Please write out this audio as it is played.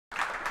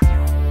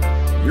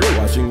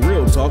watching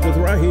Real Talk with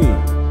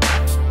Rajheem.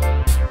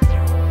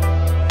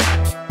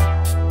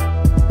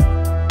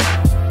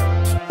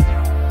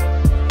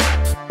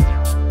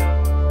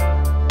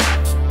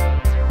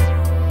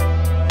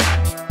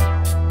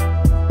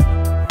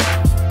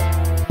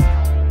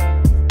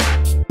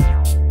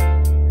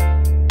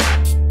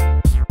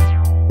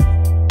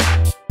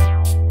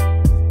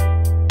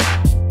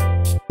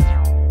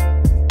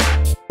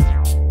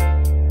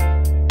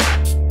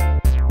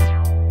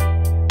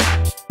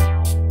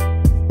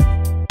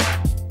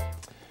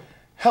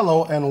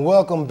 Hello and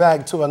welcome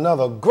back to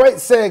another great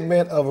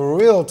segment of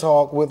Real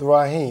Talk with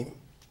Rajheem.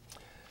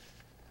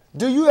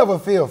 Do you ever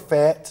feel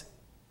fat?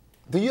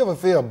 Do you ever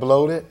feel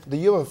bloated? Do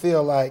you ever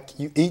feel like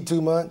you eat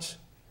too much?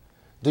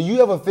 Do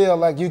you ever feel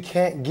like you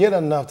can't get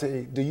enough to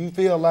eat? Do you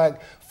feel like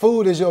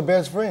food is your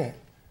best friend?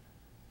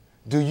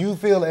 Do you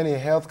feel any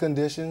health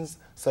conditions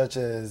such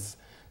as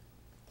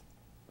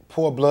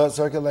poor blood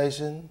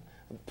circulation,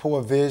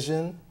 poor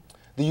vision?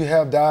 Do you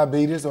have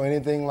diabetes or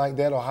anything like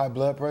that, or high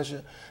blood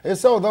pressure? If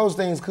so, those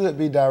things could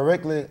be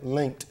directly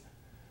linked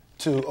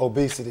to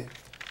obesity.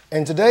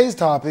 And today's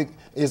topic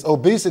is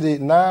Obesity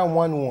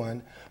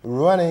 911,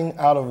 running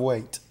out of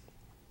weight.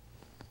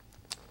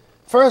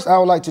 First, I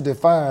would like to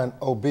define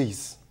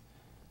obese.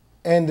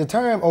 And the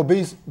term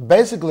obese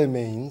basically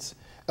means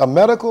a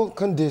medical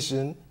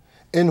condition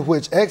in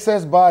which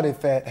excess body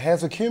fat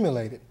has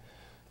accumulated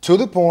to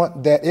the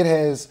point that it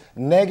has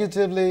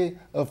negatively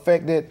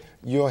affected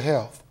your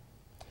health,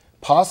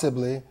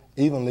 possibly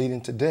even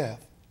leading to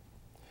death.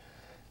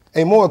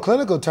 A more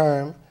clinical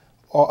term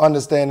or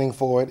understanding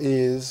for it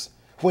is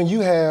when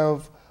you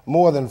have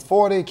more than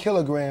 40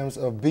 kilograms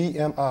of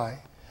BMI,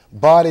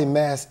 body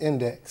mass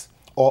index,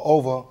 or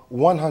over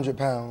 100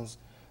 pounds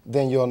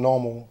than your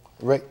normal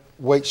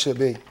weight should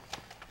be.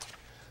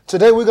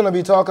 Today we're going to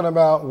be talking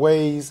about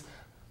ways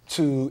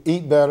to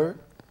eat better.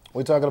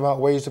 We're talking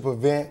about ways to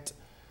prevent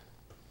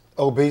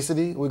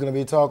obesity. We're going to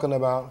be talking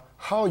about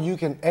how you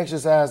can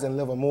exercise and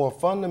live a more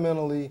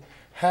fundamentally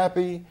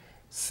happy,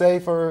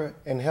 safer,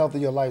 and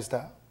healthier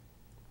lifestyle.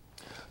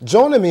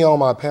 Joining me on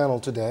my panel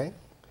today,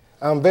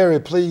 I'm very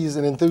pleased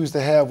and enthused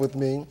to have with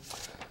me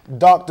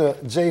Dr.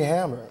 Jay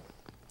Hammer.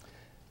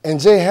 And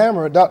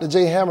Dr.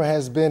 Jay Hammer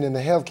has been in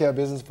the healthcare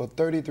business for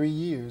 33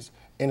 years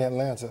in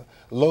Atlanta,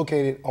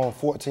 located on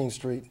 14th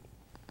Street.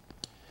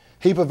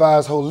 He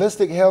provides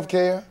holistic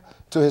healthcare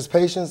to his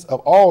patients of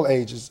all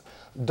ages.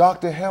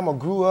 Dr. Hammer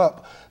grew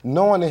up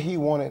knowing that he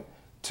wanted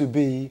to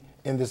be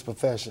in this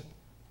profession.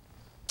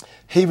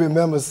 He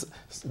remembers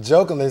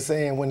jokingly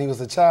saying when he was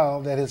a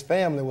child that his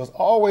family was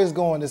always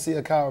going to see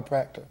a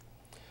chiropractor.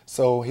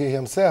 So he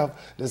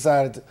himself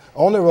decided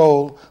on the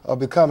road of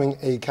becoming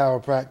a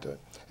chiropractor,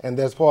 and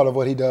that's part of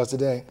what he does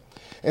today.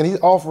 And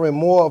he's offering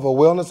more of a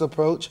wellness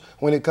approach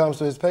when it comes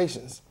to his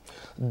patients.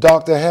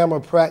 Dr. Hammer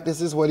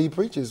practices what he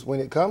preaches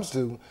when it comes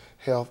to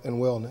health and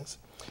wellness.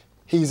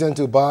 He's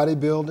into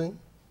bodybuilding,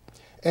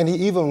 and he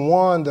even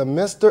won the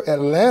Mr.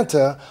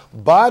 Atlanta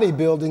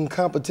bodybuilding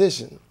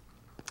competition.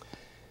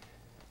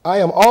 I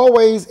am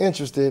always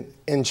interested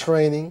in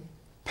training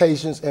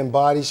patients in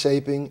body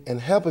shaping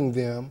and helping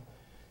them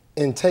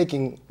in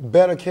taking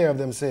better care of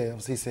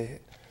themselves, he said.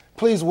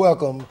 Please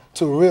welcome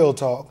to Real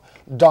Talk,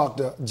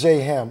 Dr.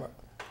 Jay Hammer.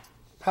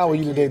 How are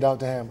you today,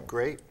 Dr. Hammer?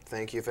 Great.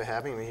 Thank you for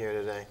having me here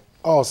today.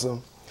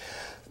 Awesome.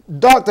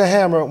 Dr.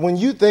 Hammer, when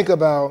you think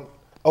about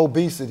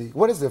obesity,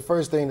 what is the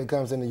first thing that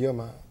comes into your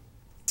mind?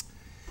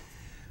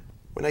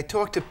 When I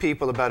talk to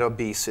people about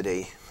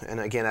obesity, and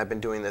again, I've been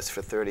doing this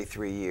for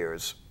 33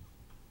 years,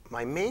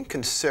 my main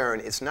concern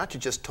is not to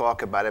just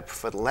talk about it,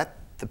 but let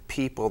the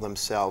people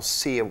themselves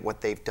see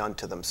what they've done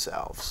to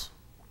themselves.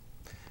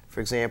 For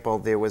example,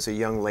 there was a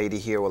young lady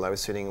here while I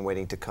was sitting and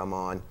waiting to come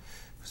on.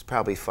 She was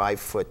probably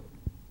 5'3",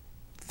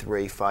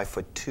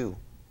 5'2".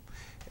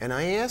 And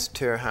I asked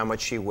her how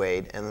much she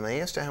weighed, and then I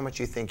asked her how much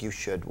you think you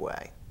should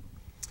weigh.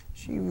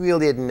 She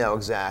really didn't know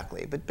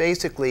exactly, but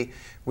basically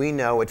we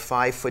know at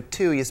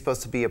 5'2", you're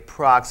supposed to be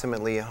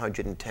approximately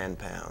 110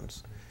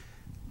 pounds.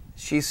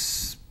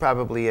 She's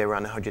probably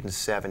around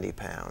 170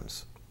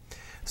 pounds.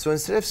 So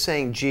instead of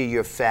saying, gee,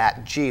 you're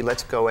fat, gee,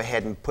 let's go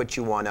ahead and put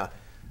you on a,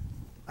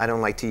 I don't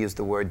like to use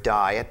the word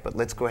diet, but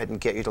let's go ahead and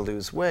get you to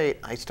lose weight,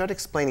 I start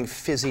explaining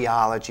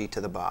physiology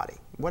to the body.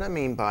 What I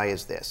mean by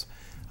is this.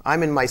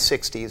 I'm in my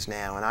 60s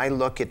now, and I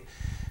look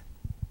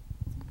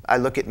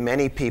at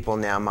many people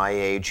now my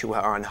age who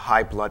are on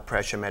high blood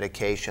pressure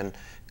medication,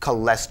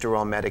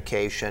 cholesterol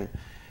medication.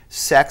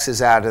 Sex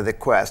is out of the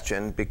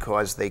question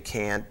because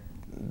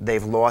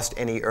they've lost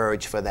any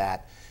urge for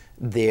that.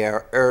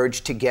 Their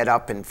urge to get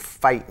up and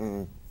fight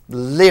and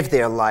live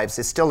their lives,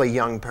 as still a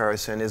young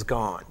person, is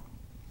gone.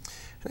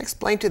 And I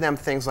explain to them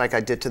things like I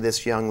did to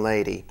this young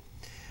lady,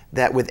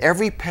 that with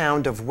every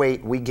pound of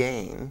weight we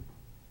gain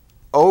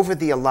over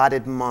the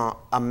allotted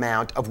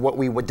amount of what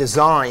we were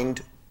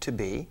designed to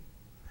be,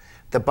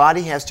 the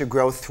body has to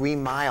grow 3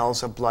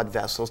 miles of blood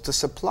vessels to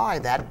supply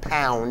that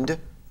pound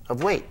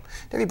of weight.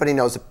 Everybody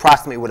knows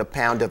approximately what a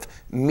pound of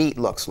meat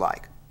looks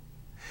like.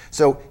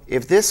 So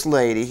if this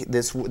lady,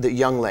 the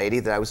young lady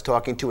that I was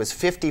talking to is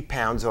 50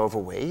 pounds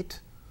overweight,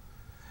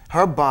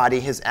 her body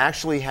has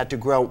actually had to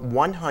grow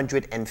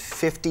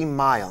 150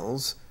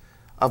 miles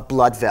of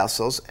blood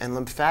vessels and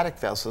lymphatic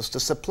vessels to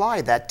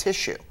supply that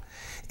tissue.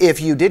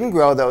 If you didn't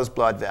grow those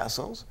blood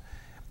vessels,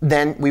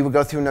 then we would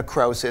go through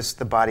necrosis,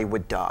 the body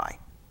would die.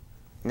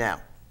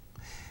 Now,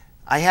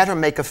 I had her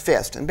make a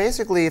fist, and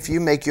basically if you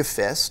make your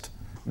fist,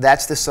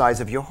 that's the size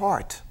of your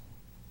heart.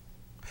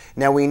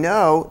 Now we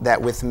know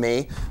that with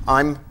me,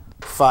 I'm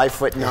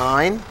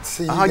 5'9",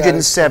 See,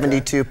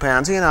 172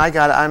 pounds. You know,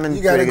 I'm in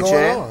pretty good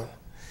shape. Yeah.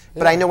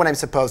 But I know what I'm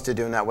supposed to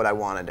do, not what I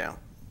want to do.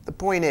 The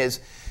point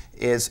is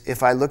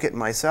if I look at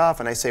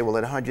myself and I say, well,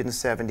 at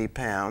 170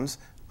 pounds,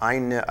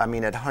 at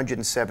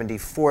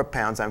 174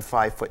 pounds, I'm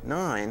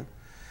 5'9".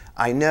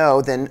 I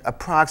know then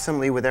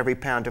approximately with every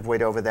pound of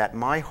weight over that,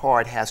 my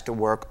heart has to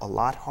work a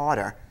lot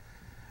harder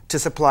to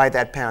supply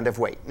that pound of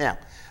weight. Now,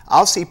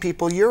 I'll see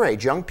people your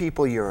age, young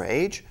people your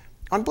age,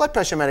 on blood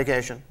pressure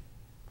medication.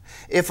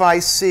 If I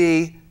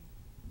see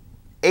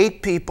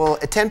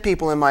 10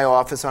 people in my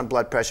office on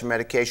blood pressure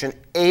medication,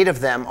 8 of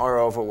them are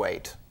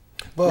overweight.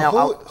 But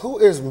now, who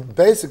is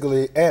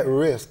basically at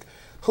risk?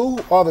 Who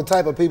are the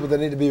type of people that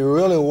need to be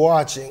really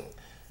watching?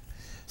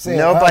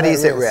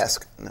 Nobody's at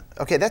risk.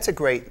 Okay,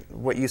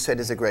 what you said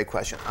is a great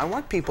question. I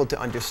want people to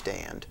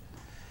understand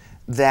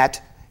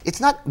that it's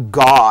not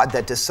God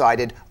that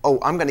decided, oh,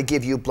 I'm going to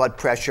give you blood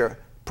pressure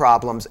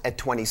problems at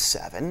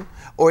 27,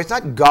 or it's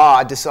not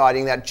God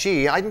deciding that,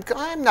 gee, I'm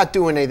not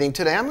doing anything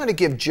today. I'm going to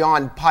give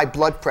John high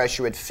blood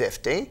pressure at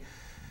 50.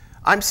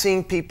 I'm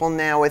seeing people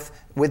now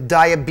with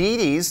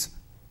diabetes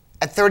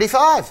at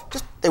 35.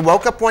 They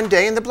woke up one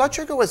day and the blood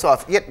sugar was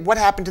off. Yet what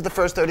happened to the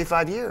first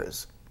 35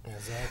 years?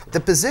 Exactly. The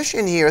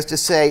position here is to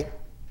say,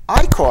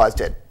 I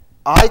caused it,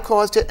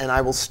 and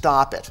I will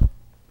stop it.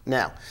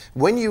 Now,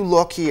 when you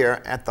look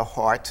here at the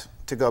heart,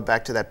 to go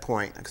back to that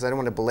point, because I don't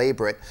want to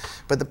belabor it,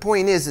 but the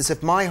point is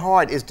if my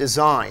heart is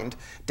designed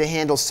to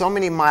handle so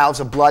many miles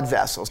of blood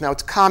vessels, now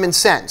it's common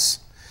sense,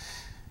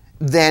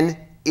 then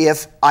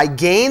if I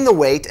gain the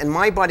weight and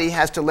my body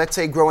has to, let's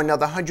say, grow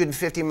another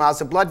 150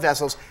 miles of blood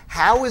vessels,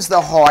 how is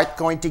the heart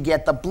going to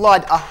get the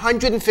blood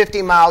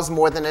 150 miles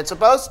more than it's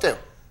supposed to?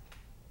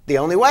 The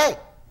only way,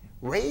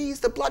 raise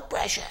the blood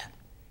pressure.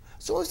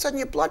 So all of a sudden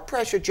your blood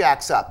pressure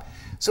jacks up.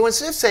 So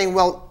instead of saying,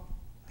 well,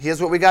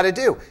 here's what we got to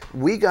do.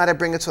 We got to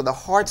bring it so the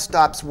heart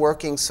stops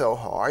working so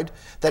hard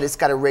that it's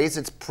got to raise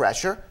its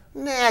pressure.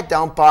 Nah,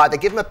 don't bother.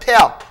 Give him a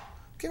pill.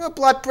 Give him a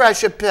blood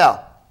pressure pill.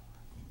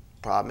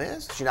 Problem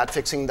is, you're not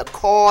fixing the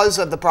cause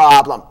of the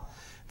problem.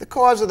 The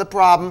cause of the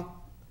problem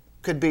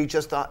could be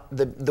just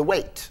the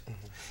weight.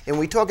 And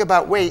we talk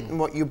about weight, and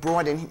what you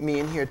brought me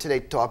in here today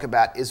to talk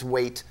about is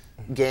weight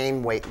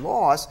gain, weight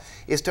loss,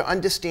 is to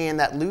understand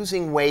that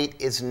losing weight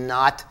is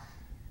not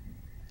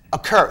a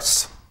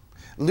curse.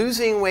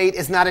 Losing weight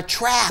is not a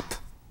trap.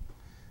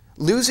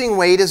 Losing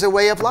weight is a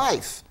way of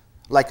life.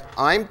 Like,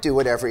 I do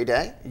it every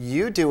day.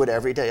 You do it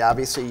every day.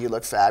 Obviously, you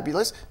look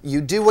fabulous.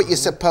 You do what you're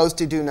supposed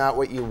to do, not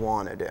what you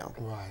want to do.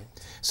 Right.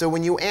 So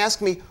when you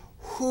ask me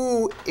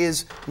who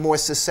is more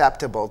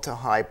susceptible to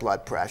high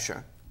blood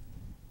pressure,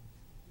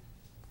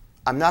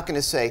 I'm not going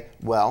to say,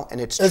 well,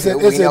 and it's true,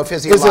 we know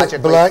physiologically. Is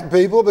it black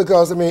people?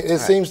 Because, I mean, it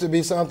seems to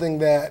be something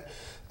that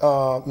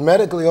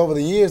medically over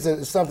the years,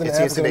 it's something that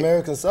African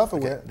Americans suffer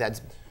with.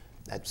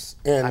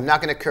 I'm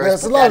not going to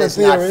curse, but that is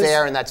not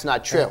fair and that's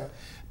not true. Yeah.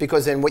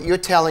 Because then what you're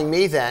telling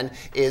me then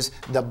is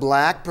the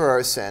black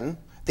person,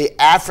 the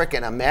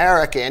African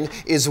American,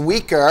 is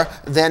weaker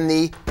than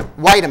the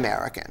white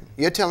American.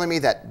 You're telling me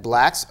that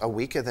blacks are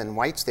weaker than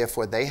whites,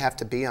 therefore they have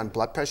to be on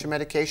blood pressure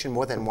medication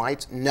more than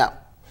whites? No.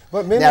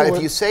 But now,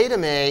 if you say to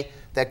me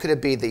that could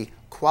it be the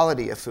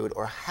quality of food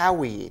or how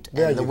we eat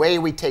and the way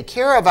we take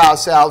care of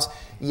ourselves,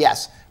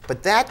 yes.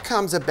 But that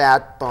comes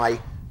about by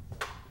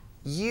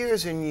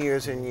years and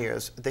years and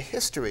years, the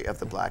history of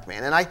the black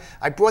man. And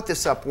I brought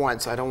this up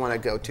once. I don't want to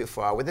go too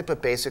far with it,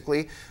 but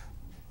basically,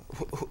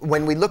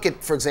 when we look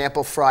at, for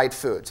example, fried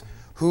foods,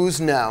 who's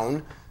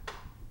known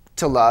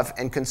to love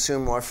and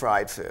consume more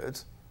fried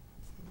foods?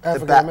 The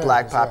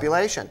black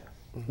population.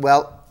 Right.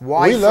 Well,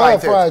 why we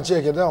love fried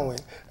chicken, don't we?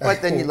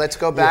 But then let's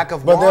go back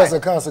of but why. But there's a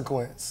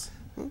consequence.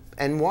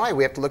 And why?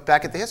 We have to look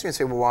back at the history and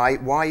say, well,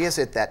 why is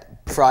it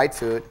that fried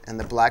food and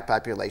the black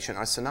population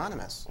are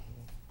synonymous?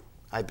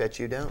 I bet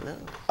you don't know.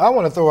 I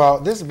want to throw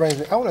out,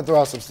 I want to throw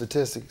out some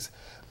statistics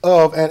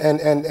of,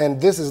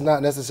 and this is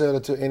not necessarily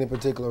to any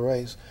particular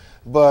race,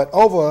 but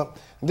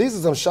these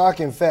are some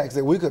shocking facts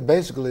that we could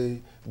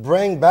basically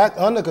bring back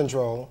under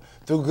control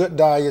through good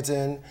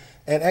dieting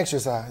and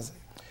exercising.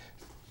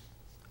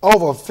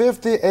 Over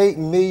 58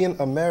 million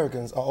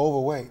Americans are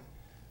overweight,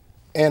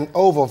 and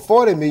over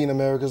 40 million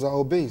Americans are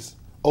obese.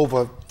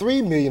 Over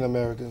 3 million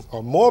Americans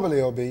are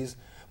morbidly obese,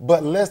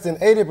 but less than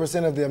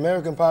 80% of the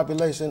American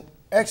population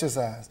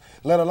exercise,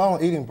 let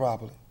alone eating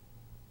properly.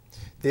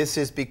 This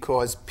is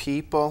because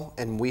people,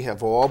 and we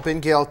have all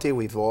been guilty,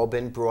 we've all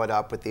been brought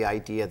up with the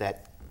idea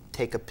that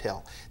take a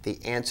pill. The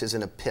answer's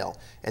in a pill.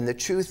 And the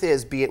truth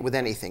is, be it with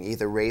anything,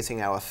 either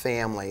raising our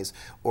families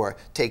or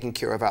taking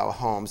care of our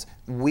homes,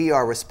 we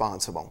are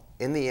responsible.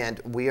 In the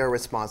end, we are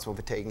responsible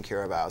for taking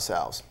care of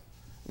ourselves.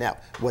 Now,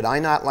 would I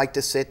not like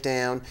to sit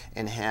down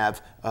and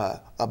have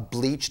a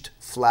bleached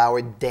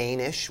flour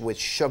Danish with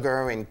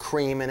sugar and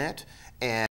cream in it, and